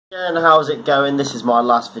And how's it going? This is my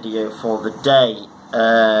last video for the day.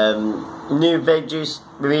 New vape juice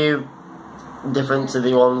review, different to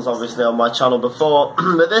the ones obviously on my channel before,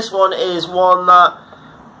 but this one is one that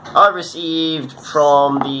I received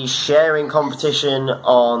from the sharing competition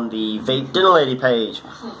on the Vape Dinner Lady page.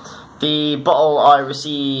 The bottle I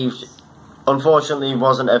received unfortunately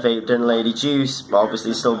wasn't a Vape Dinner Lady juice, but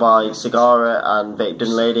obviously still by Cigara and Vape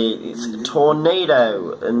Dinner Lady. It's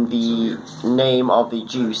Tornado, and the name of the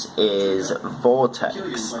juice is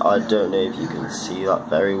Vortex. I don't know if you can see that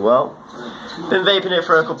very well. Been vaping it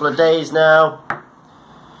for a couple of days now.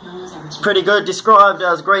 It's pretty good, described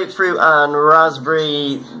as grapefruit and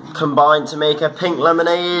raspberry combined to make a pink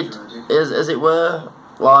lemonade, as it were.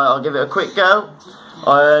 Well, I'll give it a quick go.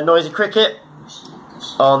 Noisy Cricket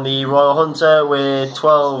on the Royal Hunter with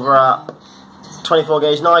 12 wrap 24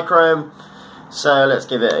 gauge nichrome. So let's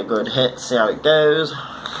give it a good hit, see how it goes.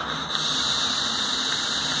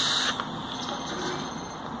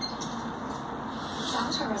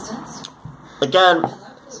 Again,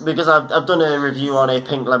 because I've done a review on a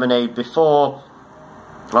pink lemonade before,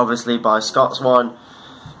 obviously by Scott's one,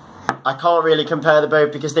 I can't really compare the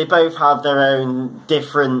both because they both have their own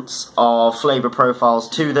difference of flavour profiles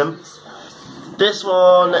to them. This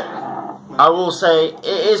one, I will say, it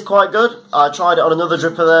is quite good. I tried it on another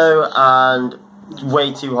dripper though, and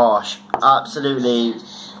way too harsh. Absolutely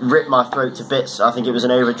ripped my throat to bits. I think it was an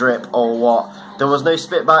over drip or what. There was no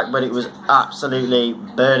spit back, but it was absolutely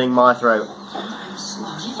burning my throat.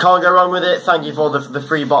 Can't go wrong with it. Thank you for the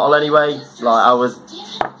free bottle anyway. Like I was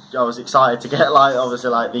excited to get obviously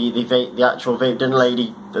the actual Vape Dinner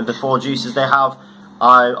Lady, the 4 juices they have.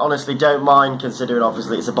 I honestly don't mind, considering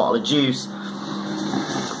obviously it's a bottle of juice.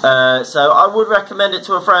 So I would recommend it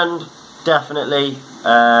to a friend, definitely.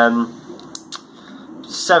 70-30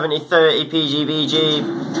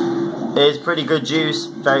 PGVG is pretty good juice,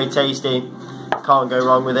 very tasty, can't go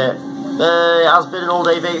wrong with it. It has been an all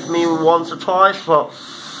day vape for me once or twice, but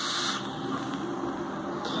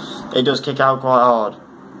it does kick out quite hard.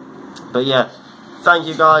 But yeah, thank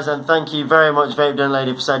you guys, and thank you very much Vape Dinner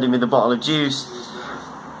Lady for sending me the bottle of juice.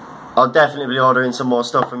 I'll definitely be ordering some more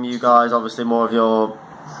stuff from you guys, obviously more of your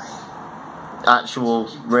actual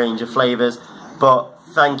range of flavours, but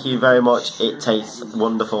thank you very much, it tastes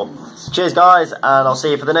wonderful. Cheers guys, and I'll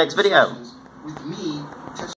see you for the next video.